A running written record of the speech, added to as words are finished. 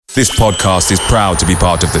This podcast is proud to be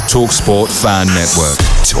part of the TalkSport Fan Network.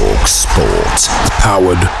 TalkSport.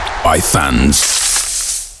 Powered by fans.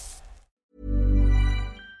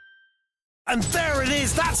 And there it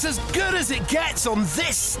is, that's as good as it gets on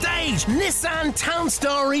this stage. Nissan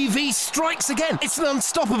Townstar EV strikes again. It's an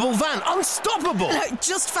unstoppable van, unstoppable.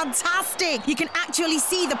 Just fantastic. You can actually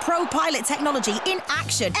see the Pro Pilot technology in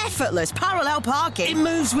action. Effortless parallel parking. It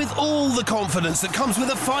moves with all the confidence that comes with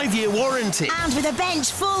a 5-year warranty. And with a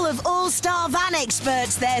bench full of all-star van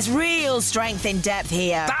experts, there's real strength in depth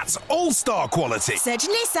here. That's all-star quality. Search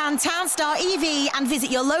Nissan Townstar EV and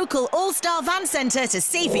visit your local all-star van centre to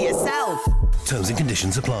see for yourself. Terms and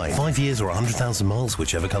conditions apply. 5 years or 100,000 miles,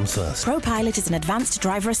 whichever comes first. Pro Pilot is an advanced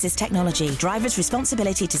driver assist technology. Driver's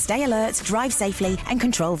responsibility to stay alert, drive safely, and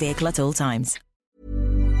control vehicle at all times.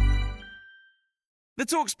 The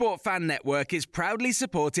TalkSport Fan Network is proudly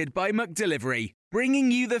supported by McDelivery, bringing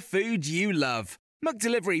you the food you love.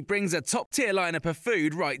 McDelivery brings a top-tier lineup of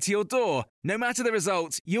food right to your door. No matter the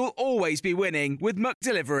result, you'll always be winning with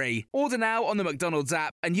McDelivery. Order now on the McDonald's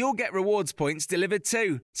app and you'll get rewards points delivered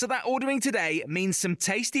too. So that ordering today means some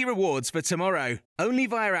tasty rewards for tomorrow. Only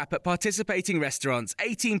via app at participating restaurants.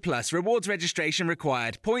 18 plus. Rewards registration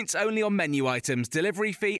required. Points only on menu items.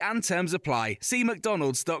 Delivery fee and terms apply. See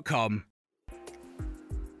mcdonalds.com.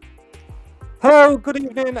 Hello, good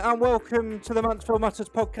evening and welcome to the Mansfield Matters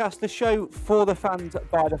podcast, the show for the fans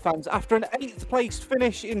by the fans. After an 8th place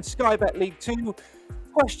finish in Sky Bet League 2,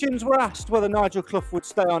 questions were asked whether Nigel Clough would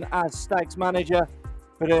stay on as Stags manager.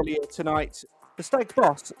 But earlier tonight, the Stags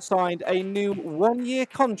boss signed a new 1-year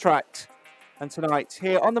contract. And tonight,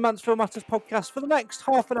 here on the Mansfield Matters podcast, for the next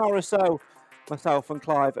half an hour or so, myself and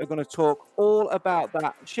Clive are going to talk all about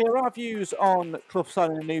that, share our views on Clough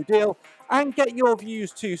signing a new deal, and get your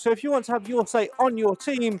views too. So if you want to have your say on your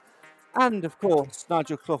team, and of course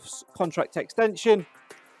Nigel Clough's contract extension,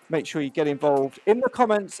 make sure you get involved in the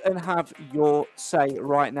comments and have your say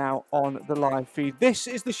right now on the live feed. This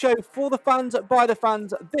is the show for the fans, by the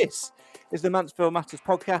fans. This is the Mansfield Matters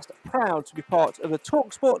podcast, proud to be part of the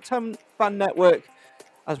TalkSport Fan Network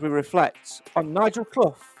as we reflect on Nigel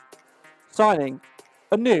Clough signing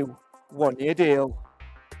a new 1-year deal.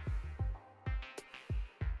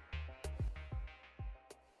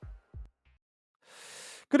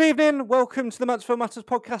 Good evening, welcome to the Mansfield Matters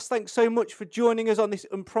podcast. Thanks so much for joining us on this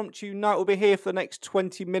impromptu night. We'll be here for the next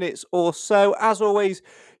 20 minutes or so. As always,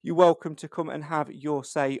 you're welcome to come and have your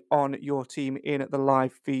say on your team in the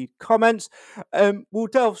live feed comments. We'll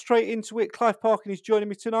delve straight into it. Clive Parkin is joining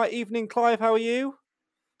me tonight. Evening, Clive, how are you?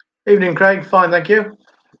 Evening, Craig. Fine, thank you.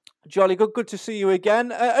 Jolly good. Good to see you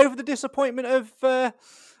again. Over the disappointment of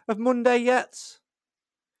Monday yet?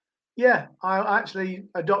 Yeah, I actually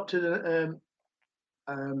adopted a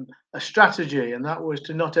strategy, and that was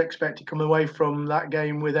to not expect to come away from that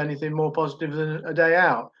game with anything more positive than a day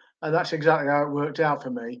out. And that's exactly how it worked out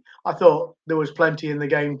for me. I thought there was plenty in the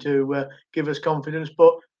game to give us confidence,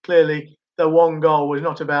 but clearly the one goal was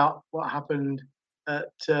not about what happened at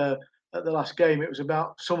the last game. It was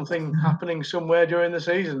about something happening somewhere during the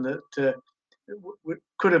season that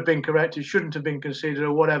could have been corrected, shouldn't have been conceded,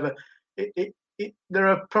 or whatever. There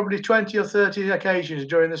are probably 20 or 30 occasions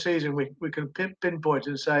during the season we can pinpoint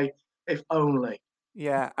and say, if only.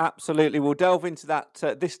 Yeah, absolutely. We'll delve into that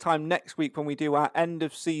this time next week when we do our end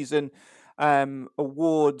of season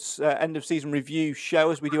awards, end of season review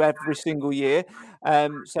show, as we do every single year.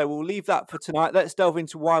 So we'll leave that for tonight. Let's delve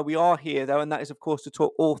into why we are here, though, and that is, of course, to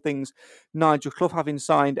talk all things Nigel Clough having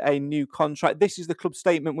signed a new contract. This is the club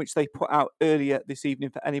statement which they put out earlier this evening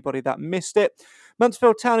for anybody that missed it.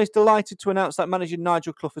 Mansfield Town is delighted to announce that manager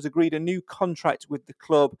Nigel Clough has agreed a new contract with the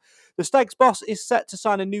club. The Stags boss is set to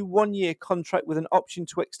sign a new 1-year contract with an option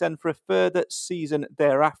to extend for a further season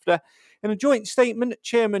thereafter. In a joint statement,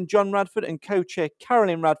 Chairman John Radford and Co-Chair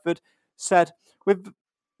Carolyn Radford said,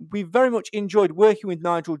 We've very much enjoyed working with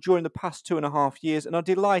Nigel during the past 2.5 years and are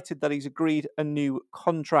delighted that he's agreed a new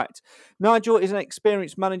contract. Nigel is an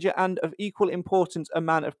experienced manager and, of equal importance, a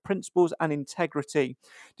man of principles and integrity.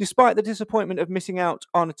 Despite the disappointment of missing out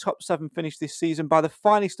on a top 7 finish this season by the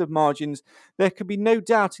finest of margins, there could be no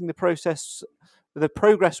doubting the progress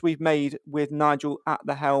we've made with Nigel at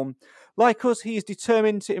the helm. Like us, he is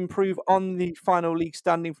determined to improve on the final league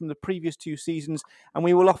standing from the previous 2 seasons, and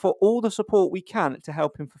we will offer all the support we can to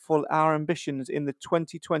help him fulfil our ambitions in the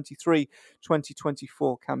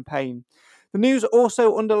 2023-2024 campaign. The news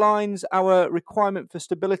also underlines our requirement for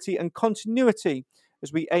stability and continuity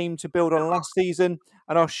as we aim to build on last season,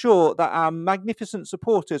 and are sure that our magnificent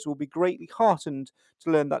supporters will be greatly heartened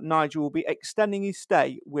to learn that Nigel will be extending his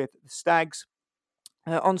stay with the Stags.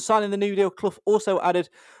 On signing the new deal, Clough also added,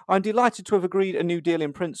 "I'm delighted to have agreed a new deal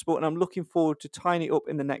in principle and I'm looking forward to tying it up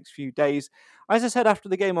in the next few days. As I said after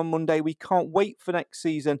the game on Monday, we can't wait for next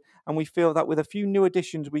season and we feel that with a few new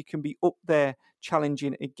additions we can be up there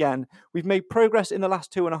challenging again. We've made progress in the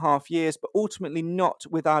last 2.5 years, but ultimately not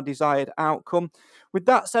with our desired outcome. With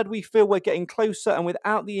that said, we feel we're getting closer and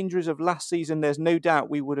without the injuries of last season, there's no doubt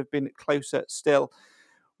we would have been closer still.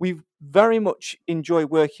 We very much enjoy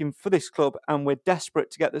working for this club and we're desperate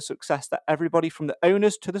to get the success that everybody from the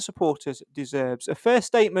owners to the supporters deserves." A fair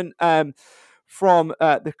statement from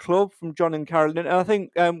the club, from John and Carolyn. And I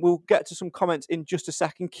think we'll get to some comments in just a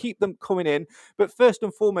second. Keep them coming in. But first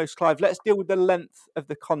and foremost, Clive, let's deal with the length of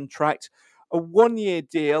the contract. A 1-year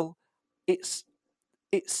deal, it's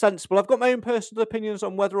sensible. I've got my own personal opinions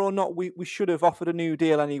on whether or not we should have offered a new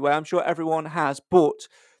deal anyway. I'm sure everyone has. But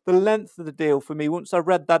the length of the deal for me, once I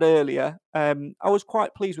read that earlier, I was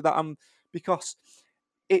quite pleased with that because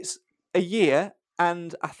it's a year.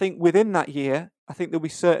 And I think within that year, I think there'll be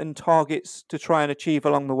certain targets to try and achieve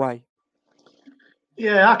along the way.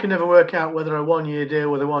 Yeah, I can never work out whether a 1-year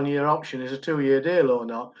deal with a 1-year option is a 2-year deal or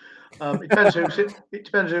not. It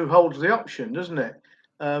depends who holds the option, doesn't it?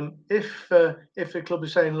 If the club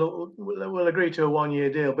is saying, look, we'll agree to a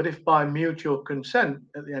 1-year deal, but if by mutual consent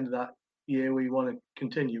at the end of that year we want to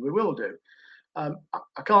continue, we will do. I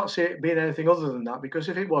can't see it being anything other than that, because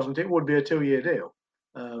if it wasn't, it would be a 2-year deal.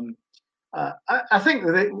 I think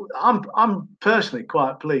that I'm personally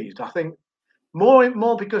quite pleased. I think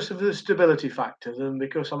more because of the stability factor than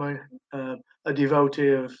because I'm a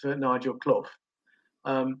devotee of Nigel Clough.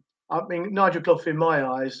 I mean, Nigel Clough, in my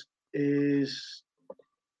eyes, is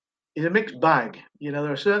a mixed bag. You know,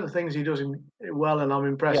 there are certain things he does well, and I'm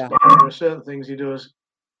impressed by. There are certain things he does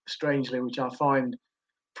strangely, which I find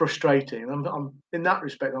frustrating. I'm in that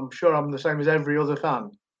respect, I'm sure I'm the same as every other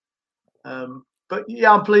fan. But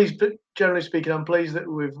yeah, I'm pleased. But generally speaking, I'm pleased that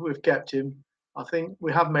we've kept him. I think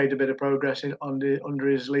we have made a bit of progress under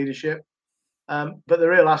his leadership. But the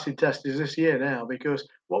real acid test is this year now, because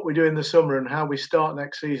what we do in the summer and how we start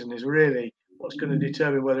next season is really what's going to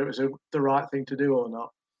determine whether it was the right thing to do or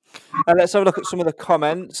not. Let's have a look at some of the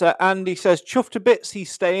comments. Andy says, "Chuffed to bits,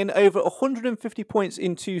 he's staying. Over 150 points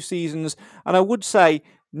in 2 seasons. And I would say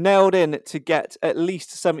nailed in to get at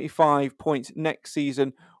least 75 points next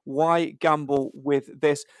season. Why gamble with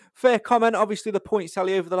this?" Fair comment. Obviously, the points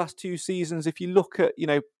tally over the last 2 seasons, if you look at,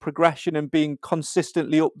 progression and being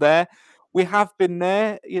consistently up there, we have been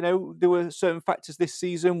there. There were certain factors this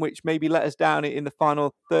season which maybe let us down in the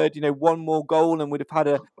final third. 1 more goal and we'd have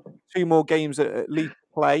had 2 more games at least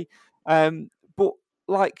play. But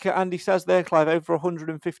like Andy says there, Clive, over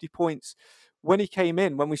 150 points. When he came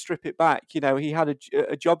in, when we strip it back, he had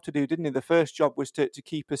a job to do, didn't he? The first job was to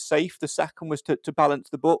keep us safe. The second was to balance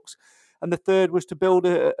the books. And the third was to build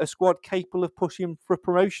a squad capable of pushing for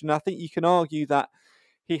promotion. I think you can argue that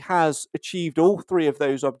he has achieved all 3 of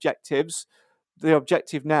those objectives. The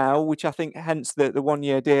objective now, which I think hence the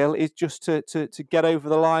 1-year deal, is just to get over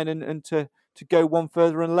the line and to go one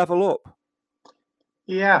further and level up.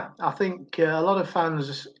 Yeah, I think a lot of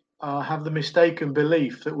fans have the mistaken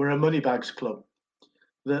belief that we're a moneybags club,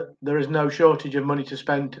 that there is no shortage of money to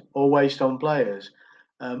spend or waste on players.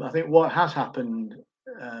 I think what has happened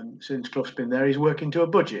since Clough's been there, he's working to a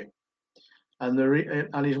budget,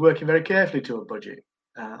 and he's working very carefully to a budget.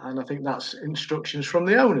 And I think that's instructions from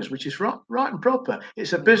the owners, which is right and proper.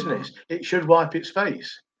 It's a business; it should wipe its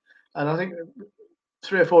face. And I think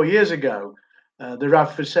 3 or 4 years ago, the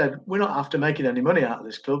Radford said, "We're not after making any money out of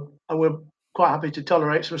this club, and we're quite happy to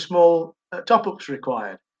tolerate some small top-ups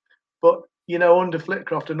required." But under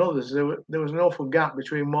Flitcroft and others, there was an awful gap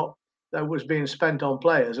between what that was being spent on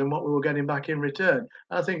players and what we were getting back in return.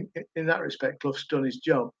 And I think in that respect, Clough's done his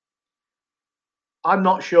job. I'm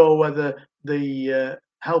not sure whether the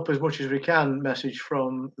help as much as we can message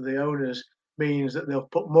from the owners means that they'll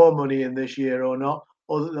put more money in this year or not,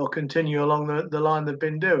 or that they'll continue along the line they've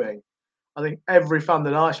been doing. I think every fan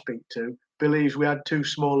that I speak to believes we had too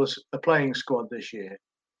small a playing squad this year.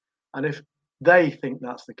 And if they think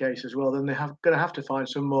that's the case as well, then they're going to have to find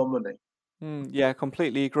some more money. Yeah,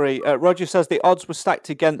 completely agree. Roger says the odds were stacked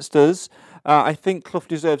against us. I think Clough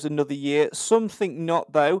deserves another year. Some think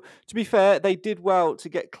not, though. To be fair, they did well to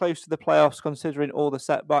get close to the playoffs considering all the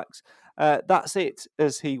setbacks. That's it,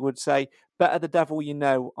 as he would say. Better the devil you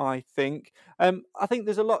know, I think. I think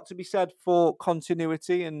there's a lot to be said for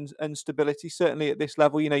continuity and stability, certainly at this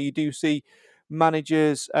level. You do see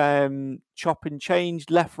managers chop and change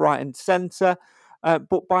left, right and centre.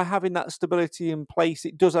 But by having that stability in place,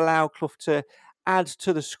 it does allow Clough to add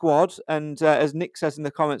to the squad. And as Nick says in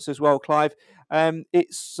the comments as well, Clive,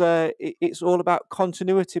 it's all about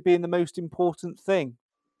continuity being the most important thing.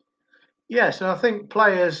 Yes, and I think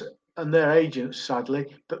players and their agents, sadly,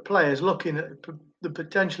 but players looking at the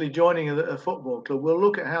potentially joining a football club will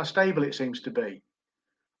look at how stable it seems to be.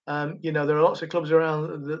 There are lots of clubs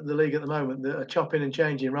around the league at the moment that are chopping and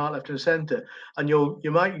changing right, left, and centre. And you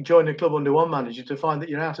might join a club under one manager to find that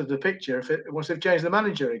you're out of the picture once they've changed the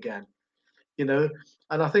manager again. And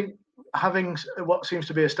I think having what seems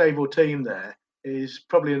to be a stable team there is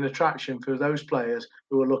probably an attraction for those players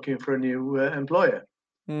who are looking for a new employer.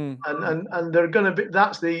 And they're going to be.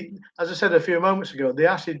 As I said a few moments ago, the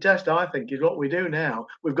acid test, I think, is what we do now.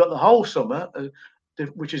 We've got the whole summer,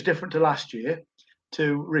 which is different to last year,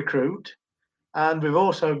 to recruit, and we've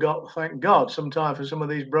also got, thank God, some time for some of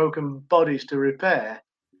these broken bodies to repair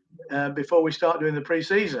before we start doing the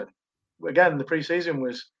pre-season. Again, the pre-season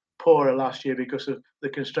was poorer last year because of the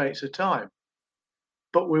constraints of time,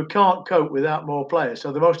 but we can't cope without more players.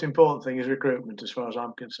 So the most important thing is recruitment, as far as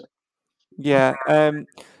I'm concerned. Yeah.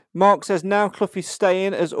 Mark says now Clough is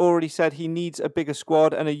staying, has already said he needs a bigger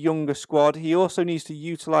squad and a younger squad. He also needs to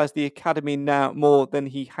utilise the academy now more than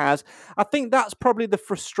he has. I think that's probably the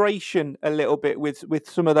frustration a little bit with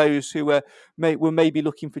some of those who were maybe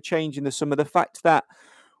looking for change in the summer. The fact that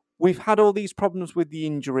we've had all these problems with the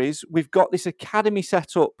injuries. We've got this academy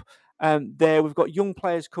set up there. We've got young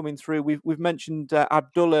players coming through. We've mentioned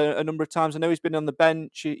Abdullah a number of times. I know he's been on the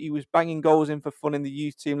bench. He was banging goals in for fun in the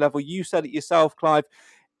youth team level. You said it yourself, Clive.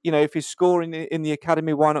 If he's scoring in the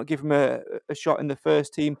academy, why not give him a shot in the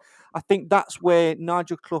first team? I think that's where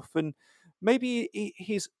Nigel Clough and maybe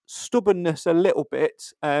his stubbornness a little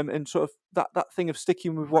bit and sort of that thing of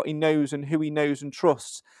sticking with what he knows and who he knows and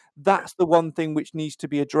trusts, that's the one thing which needs to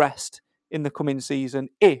be addressed in the coming season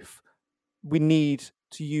if we need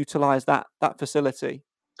to utilise that facility.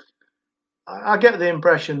 I get the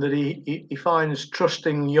impression that he finds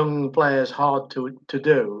trusting young players hard to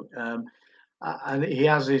do. And he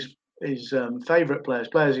has his favourite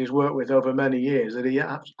players he's worked with over many years that he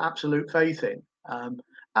has absolute faith in.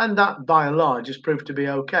 And that, by and large, has proved to be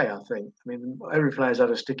okay, I think. I mean, every player's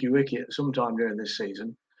had a sticky wicket at some time during this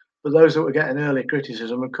season. But those that were getting early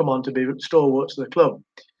criticism have come on to be stalwarts of the club.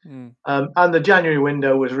 And the January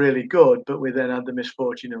window was really good, but we then had the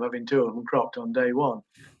misfortune of having two of them cropped on day one.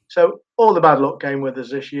 So all the bad luck came with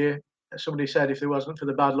us this year. Somebody said if it wasn't for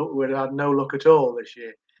the bad luck, we would have had no luck at all this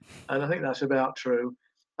year. And I think that's about true.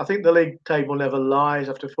 I think the league table never lies.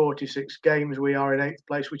 After 46 games, we are in 8th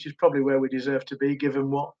place, which is probably where we deserve to be, given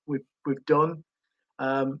what we've done.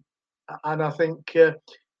 And I think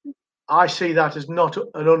I see that as not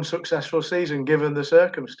an unsuccessful season, given the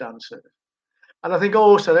circumstances. And I think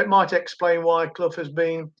also that might explain why Clough has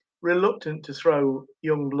been reluctant to throw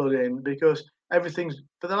young blood in, because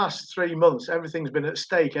for the last 3 months, everything's been at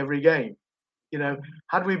stake every game.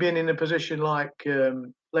 Had we been in a position like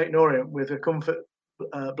Leyton Orient with a comfort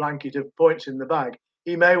blanket of points in the bag,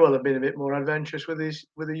 he may well have been a bit more adventurous with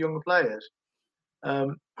the younger players.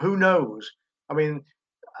 Who knows? I mean,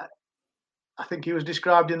 I think he was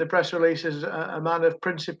described in the press release as a man of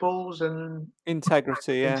principles and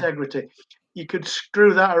integrity. Yeah. Integrity. You could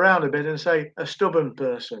screw that around a bit and say a stubborn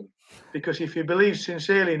person, because if he believes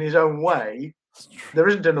sincerely in his own way, there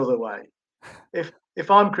isn't another way. If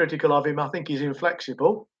I'm critical of him, I think he's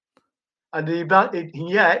inflexible. And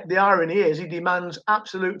yet, the irony is he demands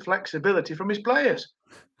absolute flexibility from his players.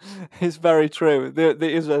 It's very true. There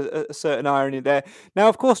is a certain irony there. Now,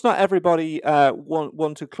 of course, not everybody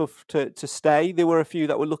wanted Clough to stay. There were a few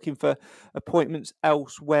that were looking for appointments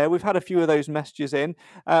elsewhere. We've had a few of those messages in,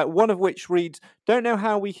 one of which reads, "Don't know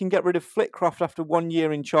how we can get rid of Flitcroft after 1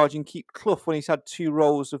 year in charge and keep Clough when he's had 2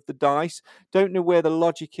 rolls of the dice. Don't know where the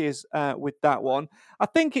logic is with that one." I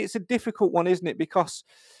think it's a difficult one, isn't it? Because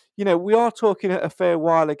we are talking a fair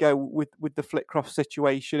while ago with the Flitcroft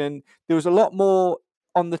situation, and there was a lot more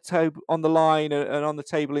on the line and on the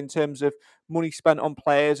table in terms of money spent on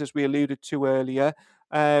players, as we alluded to earlier,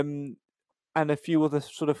 and a few other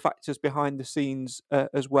sort of factors behind the scenes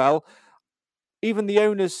as well. Even the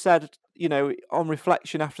owners said, on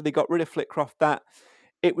reflection after they got rid of Flitcroft, that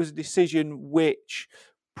it was a decision which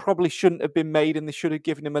probably shouldn't have been made and they should have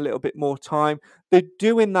given him a little bit more time. They're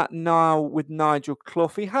doing that now with Nigel Clough.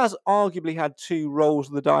 He has arguably had 2 rolls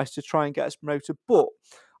of the dice to try and get us promoted, but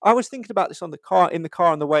I was thinking about this in the car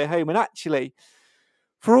on the way home, and actually,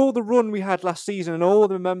 for all the run we had last season and all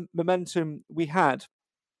the momentum we had,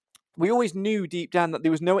 we always knew deep down that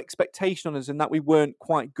there was no expectation on us and that we weren't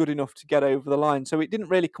quite good enough to get over the line. So it didn't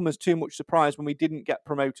really come as too much surprise when we didn't get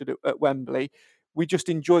promoted at Wembley. We just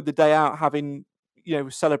enjoyed the day out, having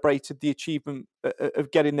celebrated the achievement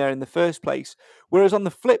of getting there in the first place. Whereas on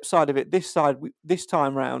the flip side of it, this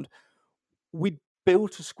time round, we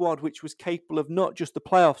built a squad which was capable of not just the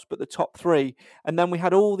playoffs but the top three, and then we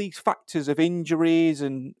had all these factors of injuries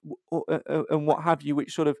and what have you,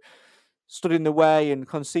 which sort of stood in the way, and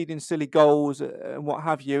conceding silly goals and what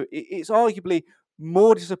have you. It's arguably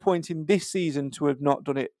more disappointing this season to have not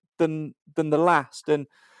done it than the last. And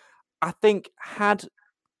I think had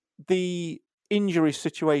the injury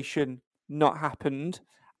situation not happened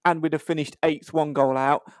and we'd have finished 8th, 1 goal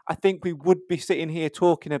out, I think we would be sitting here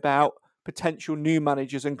talking about potential new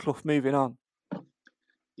managers and Clough moving on.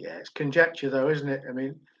 Yeah, it's conjecture though, isn't it? I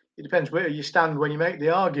mean, it depends where you stand when you make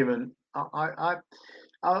the argument.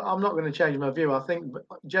 I'm not going to change my view. I think,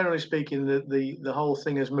 generally speaking, the whole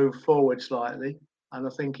thing has moved forward slightly, and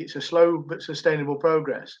I think it's a slow but sustainable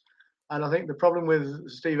progress. And I think the problem with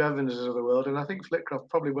Steve Evanses of the world, and I think Flitcroft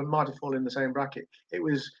probably might have fallen in the same bracket. It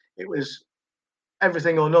was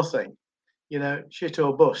everything or nothing, shit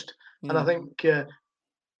or bust. And I think,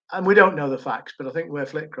 and we don't know the facts, but I think where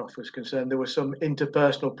Flitcroft was concerned, there were some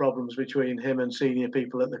interpersonal problems between him and senior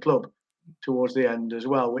people at the club towards the end as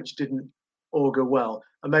well, which didn't augur well.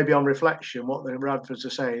 And maybe on reflection, what the Radfords are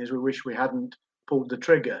saying is we wish we hadn't pulled the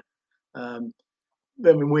trigger.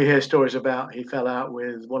 I mean, we hear stories about he fell out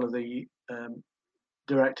with one of the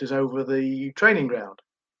directors over the training ground.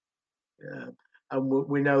 And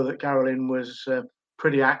we know that Carolyn was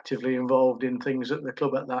pretty actively involved in things at the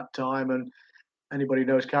club at that time. And anybody who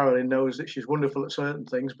knows Carolyn knows that she's wonderful at certain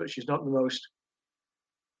things, but she's not the most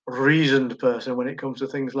reasoned person when it comes to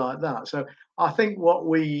things like that. So I think what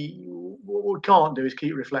we can't do is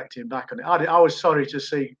keep reflecting back on it. I was sorry to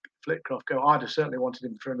see Flitcroft go. I'd have certainly wanted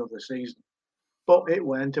him for another season, but it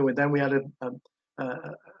went, and then we had a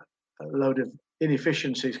load of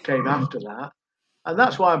inefficiencies came after that, and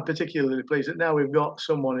that's why I'm particularly pleased that now we've got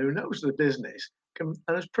someone who knows the business and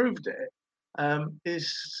has proved it,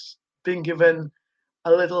 is being given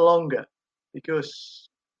a little longer, because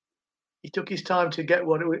he took his time to get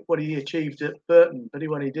what he achieved at Burton, but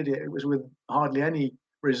when he did it, it was with hardly any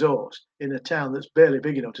resource in a town that's barely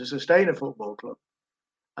big enough to sustain a football club.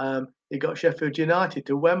 He got Sheffield United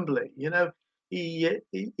to Wembley. He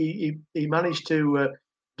managed to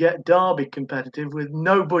get Derby competitive with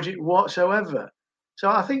no budget whatsoever. So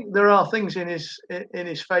I think there are things in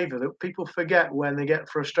his favour that people forget when they get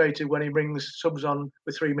frustrated when he brings subs on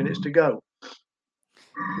with 3 minutes to go.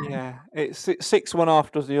 Yeah, it's 6-1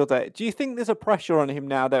 after the other. Do you think there's a pressure on him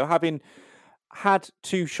now, though, having had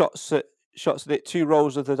 2 shots at it, 2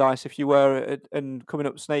 rolls of the dice, if you were, and coming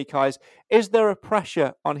up snake eyes? Is there a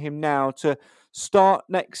pressure on him now to start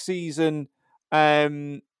next season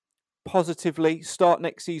positively, start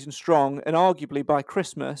next season strong, and arguably by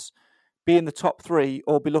Christmas be in the top 3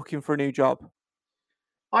 or be looking for a new job?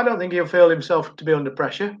 I don't think he'll feel himself to be under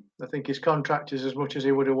pressure. I think his contract is as much as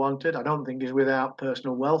he would have wanted. I don't think he's without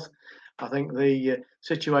personal wealth. I think the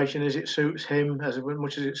situation is it suits him as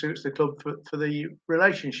much as it suits the club for the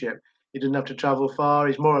relationship. He doesn't have to travel far.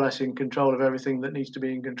 He's more or less in control of everything that needs to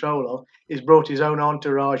be in control of. He's brought his own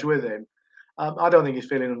entourage with him. I don't think he's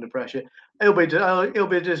feeling under pressure. He'll be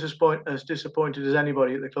as disappointed as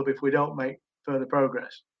anybody at the club if we don't make further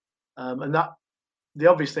progress. And that the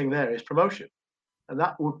obvious thing there is promotion. And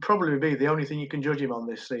that would probably be the only thing you can judge him on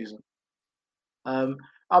this season. I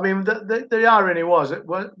mean, the irony was that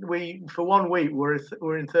we, for 1 week, were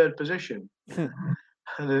in 3rd position.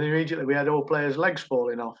 And then immediately we had all players' legs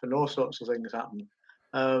falling off and all sorts of things happen.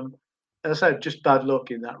 As I said, just bad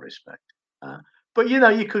luck in that respect. But, you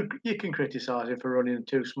can criticise him for running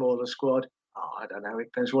too small a squad. I don't know. It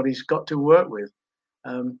depends what he's got to work with.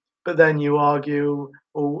 But then you argue,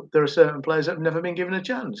 there are certain players that have never been given a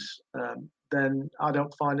chance. Then I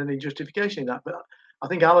don't find any justification in that. But I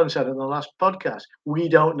think Alan said in the last podcast, we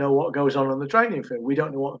don't know what goes on the training field. We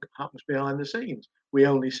don't know what happens behind the scenes. We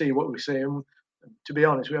only see what we see. And to be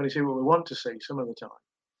honest, we only see what we want to see some of the time.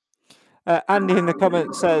 Andy in the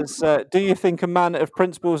comments says, do you think a man of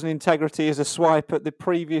principles and integrity is a swipe at the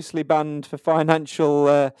previously banned for financial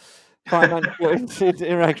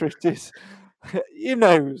irregularities? Who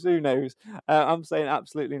knows? I'm saying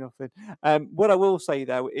absolutely nothing. What I will say,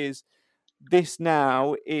 though, is this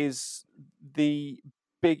now is the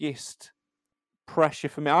biggest pressure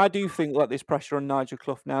for me. I do think like this pressure on Nigel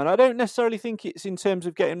Clough now, and I don't necessarily think it's in terms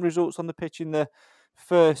of getting results on the pitch in the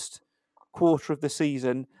first quarter of the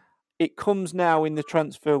season. It comes now in the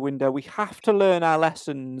transfer window. We have to learn our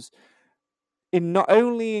lessons in not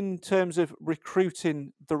only in terms of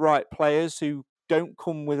recruiting the right players who don't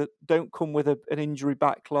come with an injury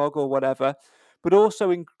backlog or whatever, but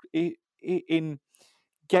also in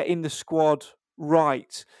getting the squad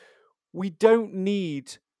right, we don't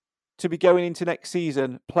need to be going into next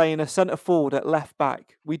season playing a centre forward at left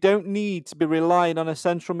back. We don't need to be relying on a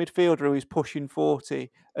central midfielder who's pushing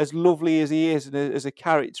 40, as lovely as he is and as a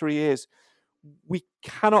character he is. We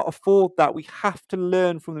cannot afford that. We have to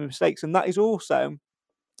learn from the mistakes. And that is also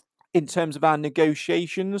in terms of our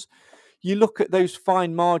negotiations. You look at those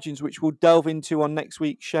fine margins, which we'll delve into on next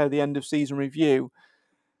week's show, the end of season review.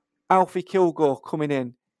 Alfie Kilgore coming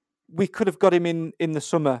in. We could have got him in the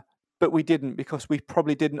summer, but we didn't because we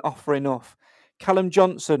probably didn't offer enough. Callum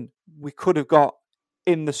Johnson, we could have got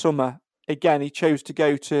in the summer. Again, he chose to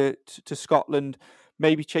go to Scotland,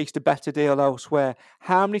 maybe chased a better deal elsewhere.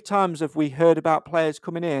 How many times have we heard about players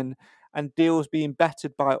coming in and deals being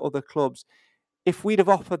bettered by other clubs? If we'd have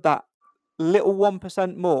offered that little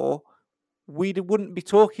 1% more, we wouldn't be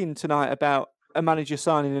talking tonight about a manager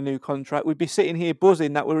signing a new contract. We'd be sitting here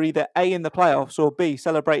buzzing that we're either A, in the playoffs, or B,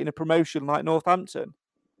 celebrating a promotion like Northampton.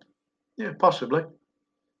 Yeah, possibly.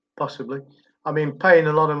 I mean, paying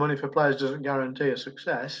a lot of money for players doesn't guarantee a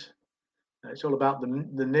success. It's all about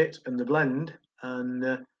the knit and the blend and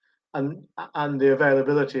the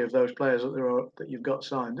availability of those players that you've got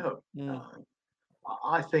signed up.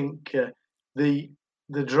 I think the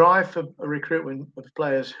drive for a recruitment of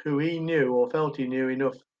players who he knew or felt he knew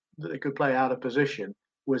enough that they could play out of position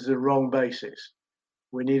was the wrong basis.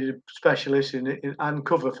 We needed specialists and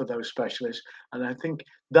cover for those specialists, and I think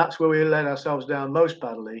that's where we let ourselves down most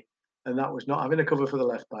badly, and that was not having a cover for the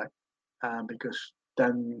left back, because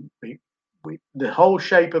then the whole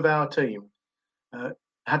shape of our team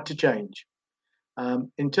had to change.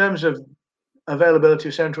 In terms of availability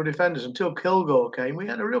of central defenders, until Kilgore came, we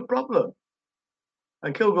had a real problem.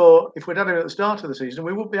 And Kilgore, if we'd had him at the start of the season,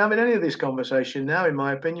 we wouldn't be having any of this conversation now, in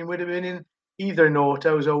my opinion. We'd have been in either in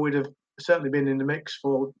autos, or we'd have certainly been in the mix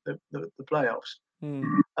for the playoffs.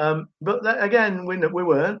 But again, we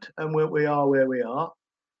weren't, and we are where we are.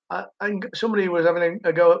 And somebody was having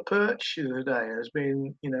a go at Perch the other day as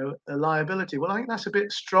being, a liability. Well, I think that's a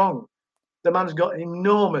bit strong. The man's got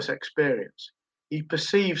enormous experience. He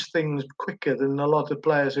perceives things quicker than a lot of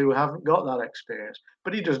players who haven't got that experience,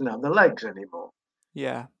 but he doesn't have the legs anymore.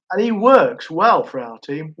 Yeah. And he works well for our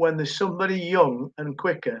team when there's somebody young and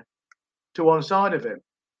quicker to one side of him.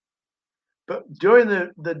 But during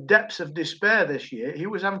the depths of despair this year, he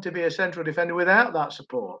was having to be a central defender without that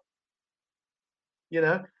support.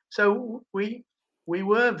 So we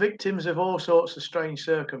were victims of all sorts of strange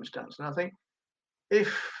circumstances. And I think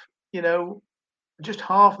if, just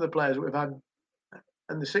half of the players that we've had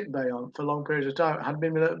and the sick bay on for long periods of time had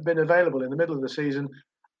been available in the middle of the season,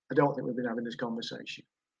 I don't think we've been having this conversation.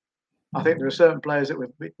 I think there are certain players that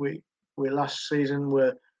we last season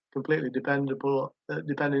were completely depending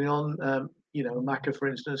on, Macca, for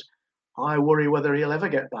instance. I worry whether he'll ever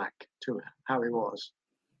get back to how he was,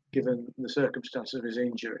 given the circumstances of his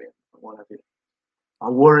injury and what have you. I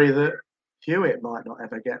worry that Hewitt might not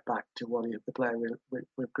ever get back to what the player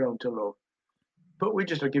we've grown to love. But we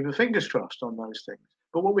just have to keep our fingers crossed on those things.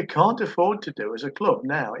 But what we can't afford to do as a club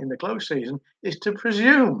now in the close season is to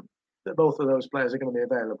presume that both of those players are going to be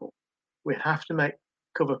available. We have to make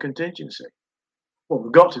cover contingency. Well,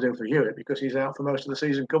 we've got to do for Hewitt because he's out for most of the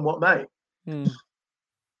season, come what may.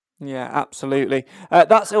 Yeah, absolutely.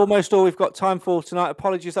 That's almost all we've got time for tonight.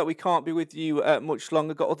 Apologies that we can't be with you much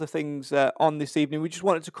longer. Got other things on this evening. We just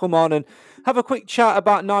wanted to come on and have a quick chat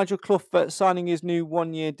about Nigel Clough signing his new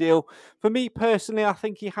one-year deal. For me personally, I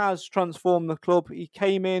think he has transformed the club. He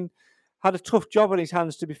came in, had a tough job on his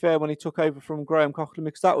hands, to be fair, when he took over from Graham Coughlin,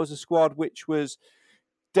 because that was a squad which was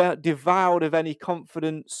devoured of any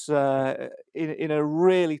confidence in a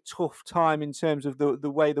really tough time in terms of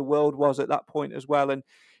the way the world was at that point as well. And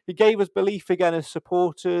he gave us belief again as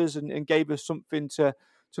supporters and gave us something to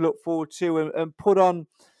look forward to and put on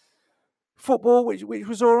football, which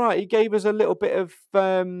was all right. He gave us a little bit of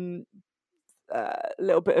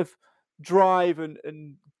drive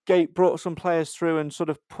and brought some players through and sort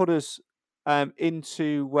of put us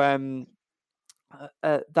into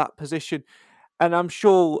that position. And I'm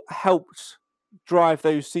sure helped drive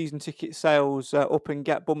those season ticket sales up and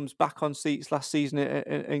get bums back on seats last season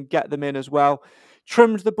and get them in as well.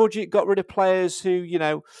 Trimmed the budget, got rid of players who,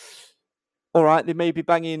 all right, they may be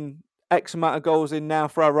banging X amount of goals in now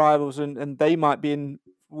for our rivals and they might be in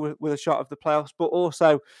with a shot of the playoffs, but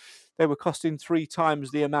also they were costing 3 times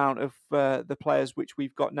the amount of the players which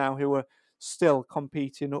we've got now who are still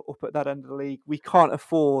competing up at that end of the league. We can't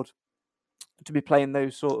afford to be playing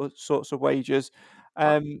those sorts of wages.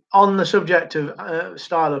 On the subject of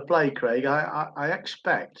style of play, Craig, I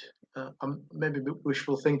expect, maybe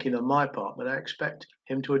wishful thinking on my part, but I expect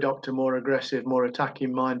him to adopt a more aggressive, more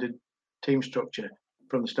attacking-minded team structure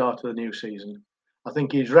from the start of the new season. I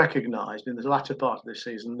think he's recognised in the latter part of this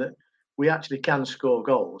season that we actually can score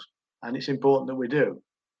goals, and it's important that we do.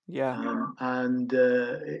 Yeah.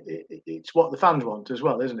 It's what the fans want as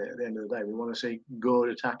well, isn't it? At the end of the day, we want to see good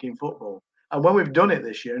attacking football. And when we've done it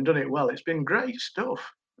this year and done it well, it's been great stuff.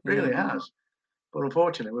 It really has. But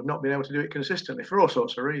unfortunately, we've not been able to do it consistently for all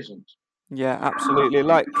sorts of reasons. Yeah, absolutely.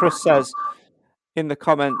 Like Chris says in the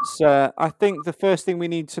comments, I think the first thing we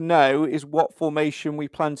need to know is what formation we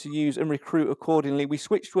plan to use and recruit accordingly. We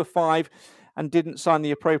switched to a 5 and didn't sign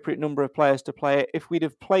the appropriate number of players to play it. If we'd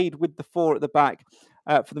have played with the 4 at the back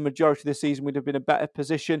for the majority of the season, we'd have been in a better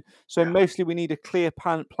position. So mostly we need a clear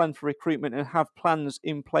plan for recruitment and have plans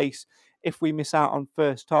in place if we miss out on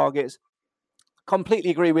first targets.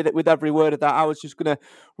 Completely agree with it, with every word of that. I was just going to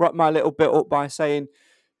wrap my little bit up by saying,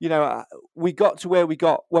 you know, we got to where we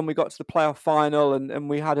got when we got to the playoff final, and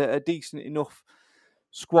we had a decent enough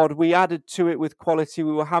squad. We added to it with quality.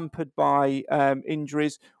 We were hampered by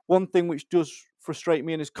injuries. One thing which does frustrate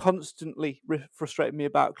me and has constantly frustrated me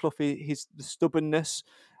about Clough is the stubbornness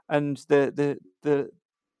and the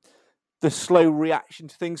slow reaction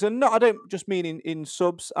to things. And I don't just mean in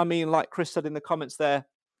subs. I mean, like Chris said in the comments there,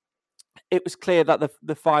 it was clear that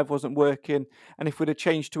the 5 wasn't working, and if we'd have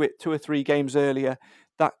changed to it 2 or 3 games earlier,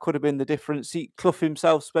 that could have been the difference. Clough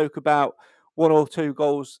himself spoke about 1 or 2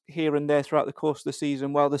 goals here and there throughout the course of the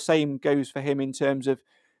season. Well, the same goes for him in terms of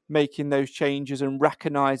making those changes and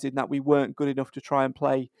recognising that we weren't good enough to try and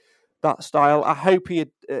play that style. I hope he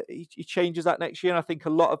changes that next year, and I think a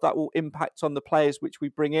lot of that will impact on the players which we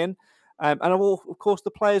bring in, and of course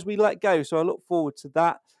the players we let go. So I look forward to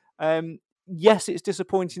that. Yes, it's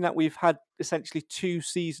disappointing that we've had essentially 2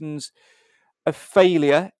 seasons of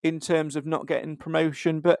failure in terms of not getting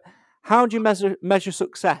promotion, but how do you measure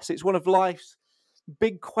success? It's one of life's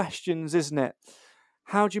big questions, isn't it?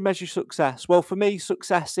 How do you measure success? Well, for me,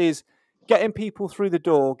 success is getting people through the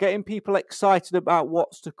door, getting people excited about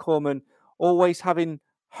what's to come, and always having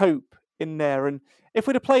hope in there. And if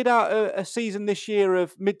we'd have played out a season this year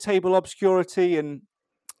of mid-table obscurity and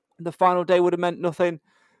the final day would have meant nothing,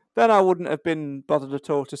 then I wouldn't have been bothered at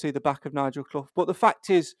all to see the back of Nigel Clough. But the fact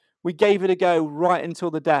is, we gave it a go right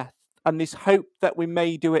until the death, and this hope that we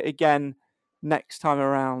may do it again next time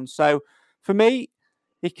around. So for me,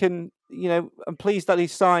 he can, I'm pleased that he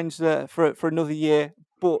signs for another year,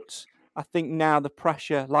 but I think now the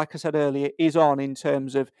pressure, like I said earlier, is on in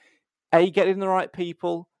terms of A, getting the right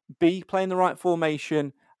people, B, playing the right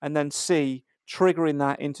formation, and then C, triggering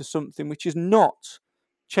that into something which is not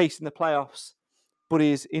chasing the playoffs, but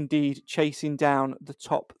is indeed chasing down the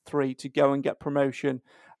top 3 to go and get promotion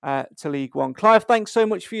to League One. Clive, thanks so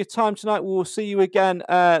much for your time tonight. We will see you again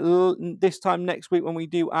this time next week when we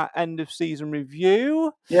do our end of season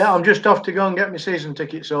review. Yeah, I'm just off to go and get my season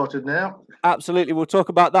ticket sorted now. Absolutely. We'll talk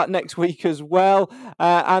about that next week as well.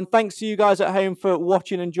 And thanks to you guys at home for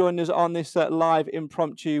watching and joining us on this live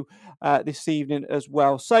impromptu this evening as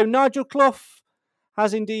well. So Nigel Clough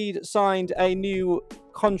has indeed signed a new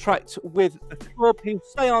contract with the club. He'll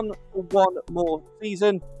stay on for 1 more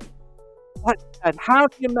season. Like I said, how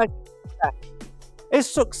do you measure success? Is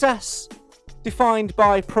success defined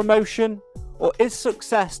by promotion, or is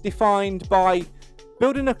success defined by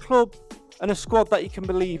building a club and a squad that you can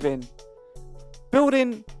believe in?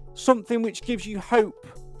 Building something which gives you hope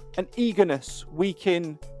and eagerness week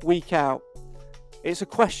in, week out. It's a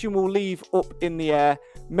question we'll leave up in the air.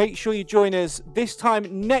 Make sure you join us this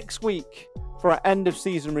time next week for our end of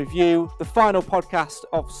season review, the final podcast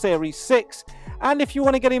of Series 6. And if you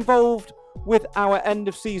want to get involved with our end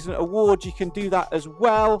of season awards, you can do that as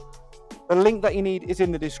well. The link that you need is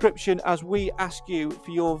in the description as we ask you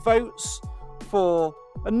for your votes for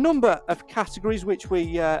a number of categories which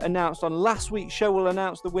we announced on last week's show. We'll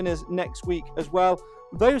announce the winners next week as well.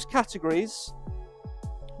 Those categories,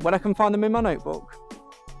 when I can find them in my notebook,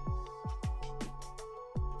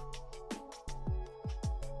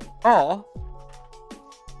 are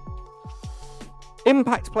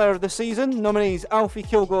Impact Player of the Season, nominees Alfie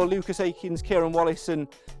Kilgore, Lucas Akins, Kieran Wallace and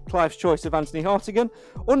Clive's choice of Anthony Hartigan.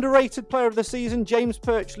 Underrated Player of the Season, James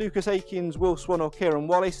Perch, Lucas Akins, Will Swan or Kieran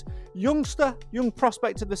Wallace. Youngster, Young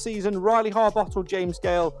Prospect of the Season, Riley Harbottle, James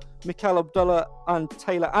Gale, Mikel Abdullah and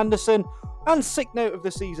Taylor Anderson. And Sick Note of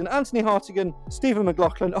the Season, Anthony Hartigan, Stephen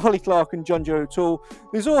McLaughlin, Ollie Clark and John Joe O'Toole.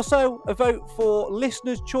 There's also a vote for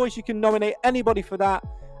Listener's Choice. You can nominate anybody for that.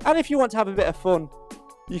 And if you want to have a bit of fun,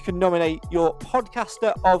 you can nominate your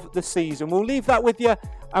Podcaster of the Season. We'll leave that with you,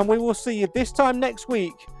 and we will see you this time next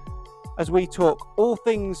week as we talk all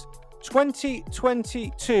things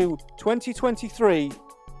 2022-2023,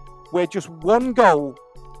 where just 1 goal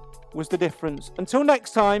was the difference. Until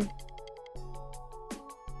next time,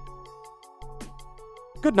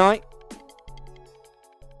 Good night.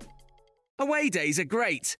 Away days are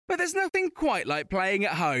great, but there's nothing quite like playing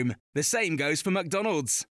at home. The same goes for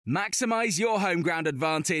McDonald's. Maximise your home ground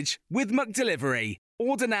advantage with McDelivery.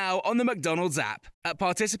 Order now on the McDonald's app. At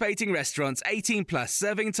participating restaurants, 18 plus,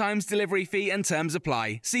 serving times, delivery fee and terms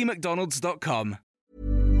apply. See mcdonalds.com.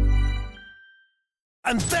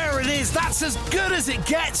 And there it is, that's as good as it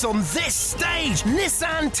gets on this stage.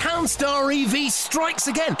 Nissan Townstar EV strikes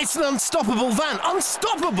again. It's an unstoppable van,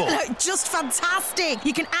 unstoppable. Just fantastic.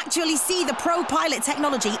 You can actually see the Pro Pilot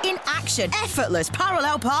technology in action. Effortless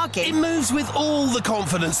parallel parking. It moves with all the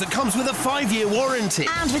confidence that comes with a 5-year warranty.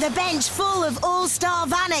 And with a bench full of all-star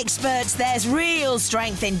van experts, there's real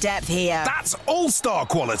strength in depth here. That's all-star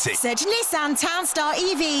quality. Search Nissan Townstar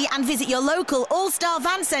EV and visit your local all-star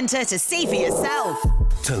van centre to see for yourself.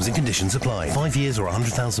 Terms and conditions apply. 5 years or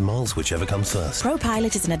 100,000 miles, whichever comes first. Pro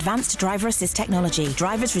Pilot is an advanced driver assist technology.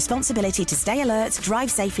 Driver's responsibility to stay alert, drive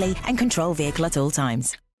safely and control vehicle at all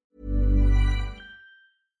times.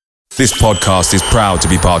 This podcast is proud to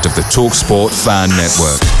be part of the TalkSport Fan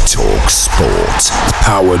Network. TalkSport.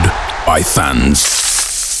 Powered by fans.